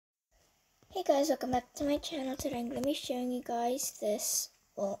Hey guys, welcome back to my channel. Today I'm going to be showing you guys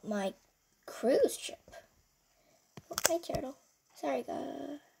my cruise ship. Oh, hi turtle. Sorry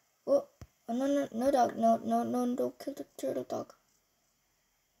guys. Oh, no dog. No, don't kill the turtle dog.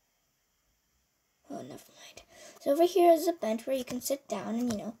 Oh, never mind. So over here is a bench where you can sit down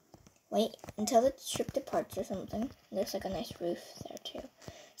and, wait until the ship departs or something. There's like a nice roof there too.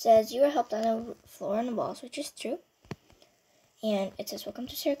 It says you are helped on the floor and the walls, which is true. And it says welcome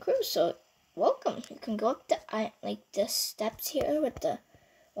to Sarah Cruise, so welcome. You can go up the steps here with the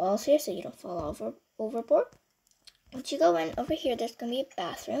walls here so you don't fall overboard. Once you go in, over here there's going to be a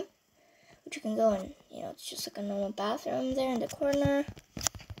bathroom, which you can go in, it's just like a normal bathroom there in the corner.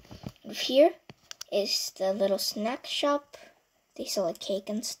 Over here is the little snack shop. They sell like cake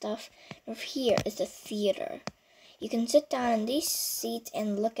and stuff. Over here is the theater. You can sit down in these seats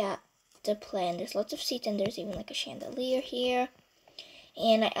and look at the play, and there's lots of seats, and there's even like a chandelier here.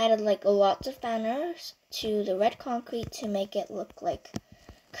 And I added like lots of banners to the red concrete to make it look like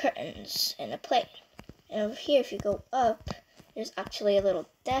curtains in a play. And over here, if you go up, there's actually a little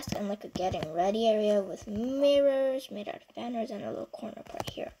desk and like a getting ready area with mirrors made out of banners and a little corner part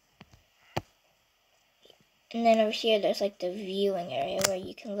here. And then over here, there's like the viewing area where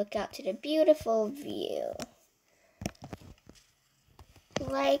you can look out to the beautiful view.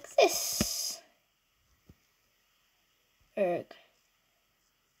 Like this. There you go.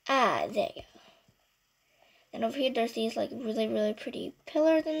 And over here, there's these like really pretty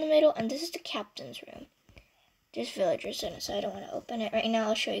pillars in the middle, and this is the captain's room. There's villagers in it, so I don't want to open it right now.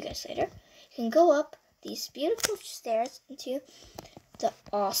 I'll show you guys later. You can go up these beautiful stairs into the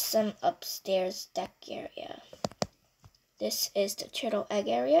awesome upstairs deck area. This is the turtle egg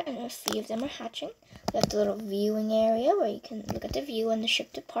area, and a few of them are hatching. We have the little viewing area where you can look at the view when the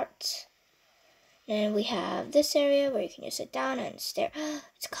ship departs. Then we have this area where you can just sit down and stare.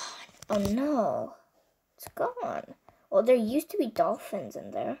 It's gone. Oh no. It's gone. Well, there used to be dolphins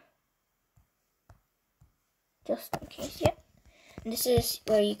in there. Just in case, yeah. And this is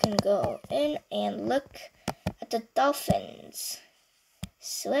where you can go in and look at the dolphins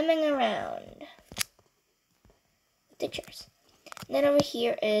swimming around with the chairs. And then over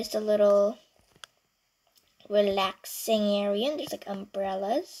here is the little relaxing area, and there's like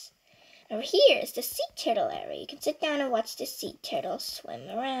umbrellas. Over here is the sea turtle area. You can sit down and watch the sea turtles swim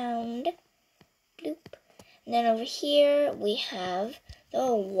around. Bloop. And then over here we have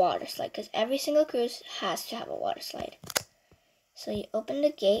the water slide, because every single cruise has to have a water slide. So you open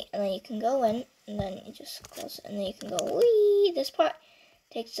the gate and then you can go in, and then you just close it, and then you can go wee. This part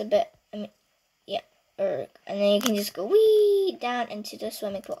takes a bit, and then you can just go wee down into the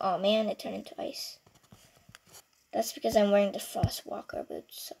swimming pool. Oh man, it turned into ice. That's because I'm wearing the frost walker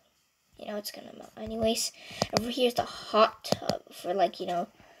boots, so it's gonna melt anyways. Over here's the hot tub for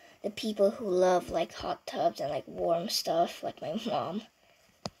the people who love like hot tubs and like warm stuff, like my mom.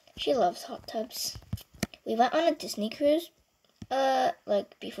 She loves hot tubs. We went on a Disney cruise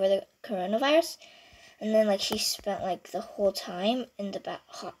before the coronavirus, and then she spent like the whole time in the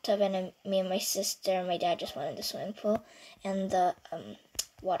hot tub, and then me and my sister and my dad just went in the swimming pool and the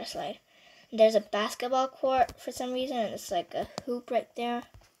water slide. And there's a basketball court for some reason, and it's like a hoop right there.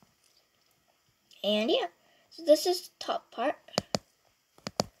 And yeah, so this is the top part.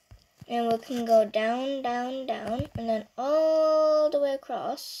 And we can go down, and then all the way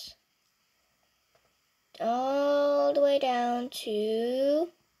across. All the way down to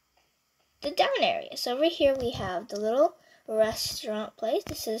the down area. So over here we have the little restaurant place.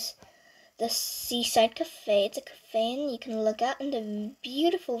 This is the Seaside Cafe. It's a cafe, and you can look out in the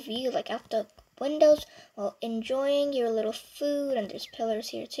beautiful view, like out the windows, while enjoying your little food. And there's pillars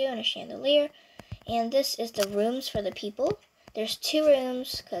here too, and a chandelier. And this is the rooms for the people. There's 2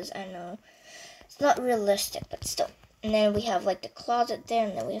 rooms, because I know it's not realistic, but still. And then we have like the closet there,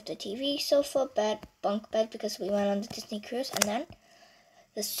 and then we have the TV, sofa, bed, bunk bed, because we went on the Disney cruise. And then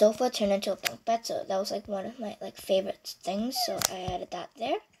the sofa turned into a bunk bed, so that was like one of my favorite things, so I added that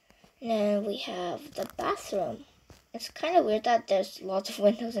there. And then we have the bathroom. It's kind of weird that there's lots of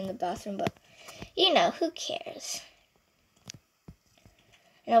windows in the bathroom, but who cares?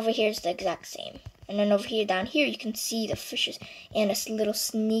 And over here is the exact same. And then over here, down here, you can see the fishes and a little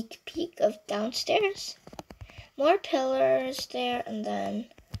sneak peek of downstairs. More pillars there, and then,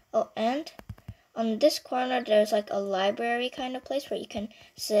 and on this corner, there's like a library kind of place where you can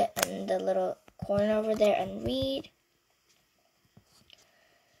sit in the little corner over there and read.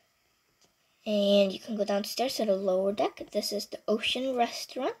 And you can go downstairs to the lower deck. This is the ocean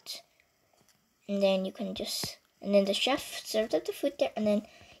restaurant. And then you can and then the chef served up the food there, and then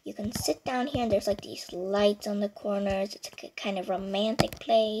you can sit down here, and there's like these lights on the corners. It's like a kind of romantic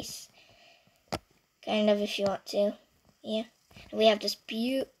place. kind of, if you want to. Yeah. And we have this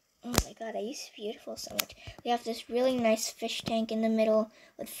oh my god, I use beautiful so much. We have this really nice fish tank in the middle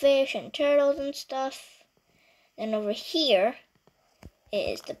with fish and turtles and stuff. Then over here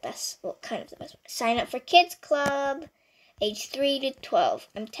is the best, well, kind of the best one. Sign up for Kids Club, age 3 to 12.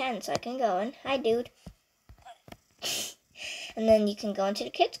 I'm 10, so I can go in. Hi, dude. And then you can go into the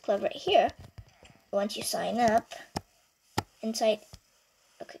Kids Club right here. Once you sign up, inside,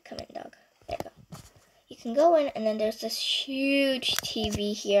 okay, come in, dog. There you go. You can go in, and then there's this huge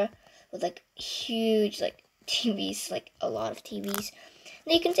TV here with like huge like TVs, like a lot of TVs.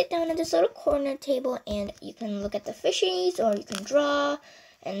 Then you can sit down at this little corner table, and you can look at the fishies, or you can draw.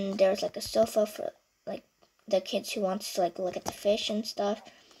 And there's like a sofa for like the kids who wants to like look at the fish and stuff.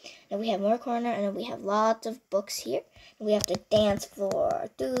 And we have more corner, and then we have lots of books here. And we have the dance floor.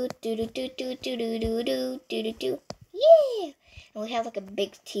 Do do do do do do do do do do do. Yeah! And we have like a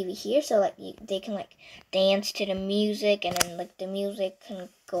big TV here, so like they can like dance to the music, and then like the music can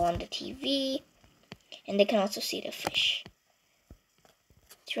go on the TV, and they can also see the fish.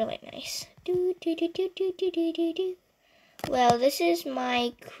 It's really nice. Do do do do do do do do do. Well, this is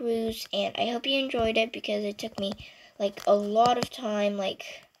my cruise, and I hope you enjoyed it because it took me like a lot of time,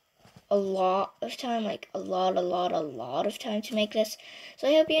 like a lot of time to make this. So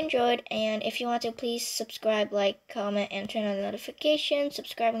I hope you enjoyed, and if you want to, please subscribe, like, comment, and turn on notifications.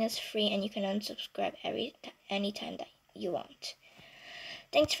 Subscribing is free, and you can unsubscribe anytime that you want.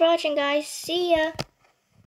 Thanks for watching, guys. See ya!